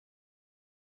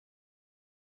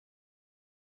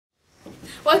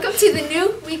Welcome to the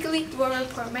new weekly War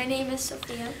Report. My name is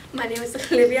Sophia. My name is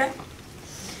Olivia.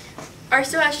 Our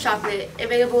store has chocolate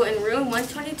available in room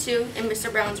 122 in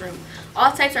Mr. Brown's room.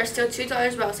 All types are still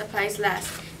 $2 while supplies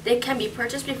last. They can be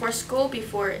purchased before school,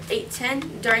 before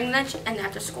 8:10, during lunch, and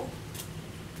after school.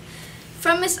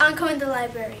 From Miss Anko in the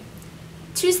library.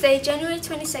 Tuesday, January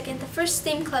 22nd, the first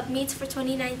STEAM club meets for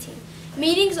 2019.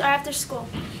 Meetings are after school.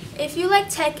 If you like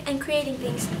tech and creating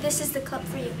things, this is the club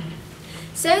for you.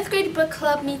 7th grade book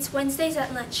club meets Wednesdays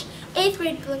at lunch. 8th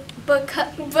grade book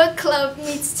club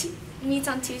meets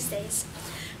on Tuesdays.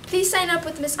 Please sign up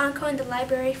with Miss Anko in the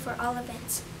library for all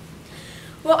events.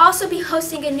 We'll also be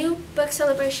hosting a new book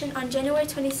celebration on January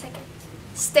 22nd.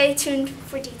 Stay tuned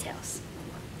for details.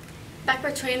 Back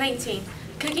for 2019.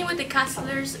 Cooking with the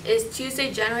Counselors is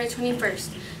Tuesday, January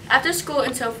 21st. After school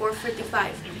until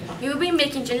 4:55. We will be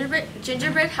making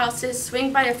gingerbread houses.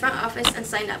 Swing by the front office and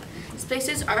sign up.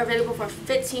 Spaces are available for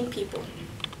 15 people.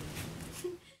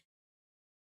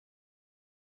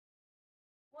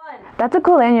 That's a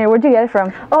cool lanyard. Where'd you get it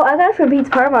from? Oh, I got it from Pete's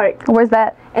Park. Where's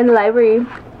that? In the library.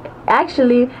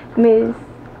 Actually, Miss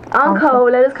Anko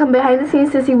let us come behind the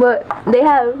scenes to see what they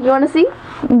have. You want to see?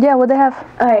 Yeah, what they have?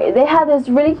 Alright, they have this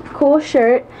really cool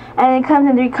shirt, and it comes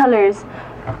in 3 colors.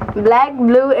 Black,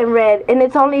 blue, and red. And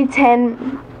it's only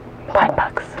 10 Pride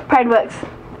bucks. Pride bucks.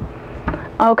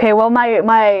 Okay, well,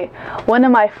 one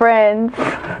of my friends,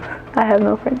 I have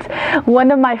no friends. One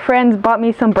of my friends bought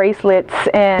me some bracelets,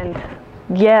 and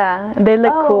yeah, they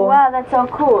look cool. Oh, wow, that's so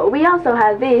cool. We also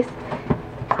have this.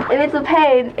 And it's a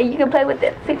pen, and you can play with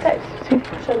it 6 times.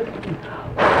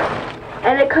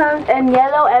 And it comes in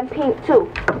yellow and pink too.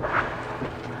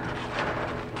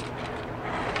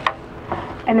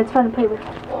 And it's fun to play with.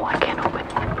 Oh, I can't open it.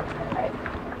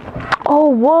 Oh,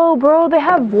 whoa, bro, they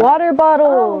have water bottles.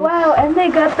 Oh, wow, and they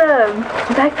got the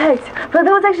backpacks. But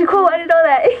that was actually cool, I didn't know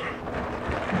that.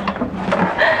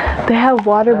 They have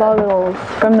water bottles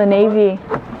from the Navy.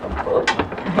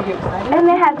 And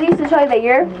they have these to show you that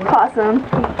you're awesome.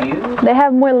 They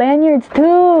have more lanyards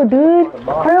too, dude.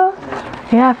 For real?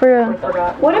 Yeah, for real.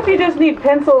 What if you just need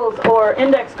pencils or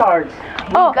index cards?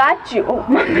 Oh, got you.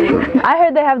 I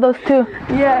heard they have those too.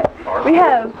 Yeah, we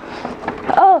have.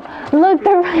 Oh, look,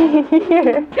 they're right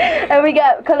here. And we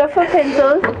got colorful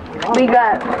pencils. We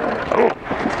got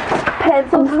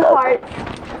pencils, hearts.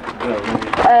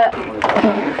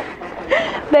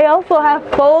 They also have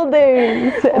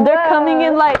folders. Wow. They're coming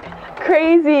in like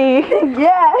crazy.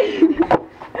 Yeah.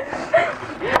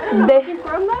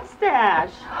 For a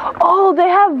mustache. Oh, they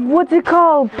have, what's it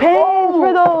called? Pens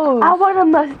for those. I want a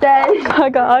mustache. I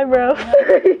got eyebrows.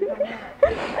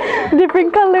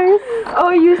 Different colors. Oh,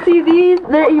 you see these?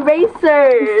 They're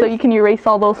erasers. So you can erase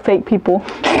all those fake people.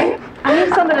 I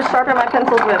need something to sharpen my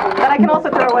pencils with that I can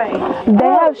also throw away. They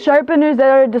have sharpeners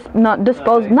that are just not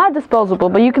disposable,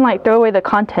 but you can like throw away the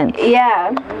contents.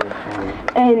 Yeah.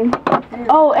 And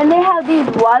oh, and they have these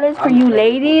wallets for you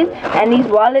ladies and these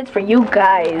wallets for you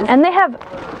guys. And they have,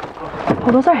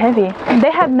 oh, those are heavy.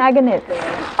 They have magnets.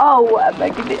 Oh,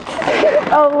 magnets.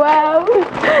 Oh, wow.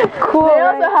 Cool. They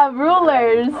also have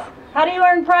rulers. How do you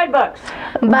earn Pride bucks?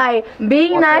 By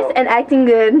being nice and acting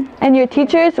good. And your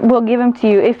teachers will give them to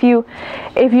you if you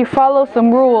follow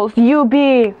some rules. You'll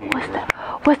be,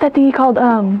 what's that thing called?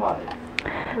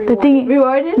 The thing.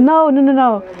 Rewarded? No.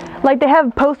 Like they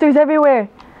have posters everywhere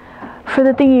for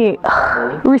the thingy.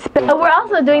 Respect. We're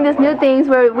also doing this new things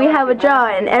where we have a draw,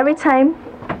 and every time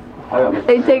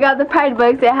they take out the Pride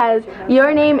bucks, it has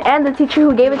your name and the teacher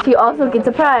who gave it to you also gets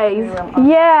a prize.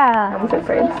 Yeah.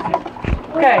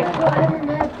 Okay.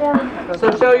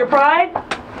 So show your pride,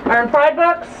 earn Pride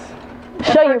bucks,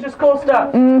 Show your purchase cool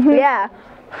stuff. Mm-hmm. Yeah.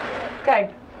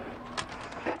 Okay.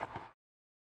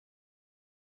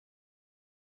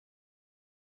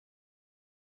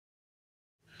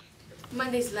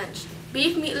 Monday's lunch.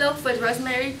 Beef meatloaf with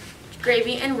rosemary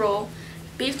gravy and roll.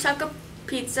 Beef taco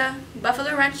pizza.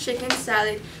 Buffalo ranch chicken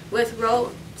salad with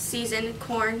roll seasoned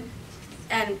corn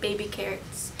and baby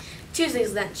carrots.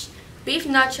 Tuesday's lunch. Beef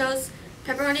nachos.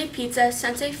 Pepperoni pizza.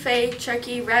 Santa Fe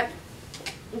turkey wrapped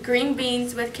green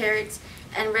beans with carrots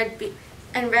and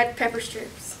red pepper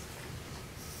strips.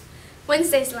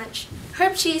 Wednesday's lunch.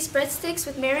 Herb cheese breadsticks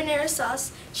with marinara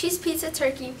sauce, cheese pizza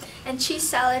turkey, and cheese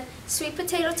salad, sweet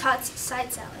potato tots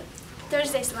side salad.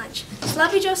 Thursday's lunch.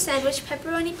 Sloppy Joe sandwich,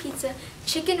 pepperoni pizza,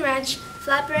 chicken ranch,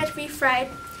 flatbread refried,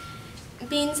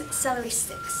 beans, celery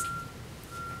sticks.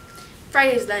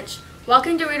 Friday's lunch.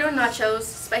 Walking Dorito nachos,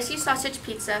 spicy sausage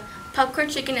pizza, popcorn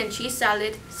chicken and cheese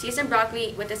salad, seasoned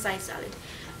broccoli with a side salad.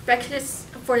 Breakfast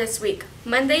for this week.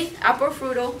 Monday, apple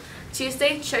strudel.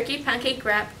 Tuesday, turkey pancake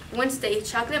wrap. Wednesday,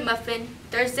 chocolate muffin.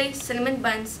 Thursday, cinnamon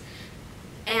buns.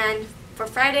 And for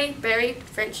Friday, berry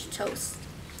French toast.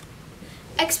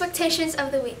 Expectations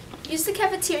of the week. Use the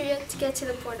cafeteria to get to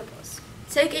the portables.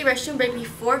 Take a restroom break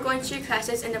before going to your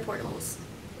classes in the portables.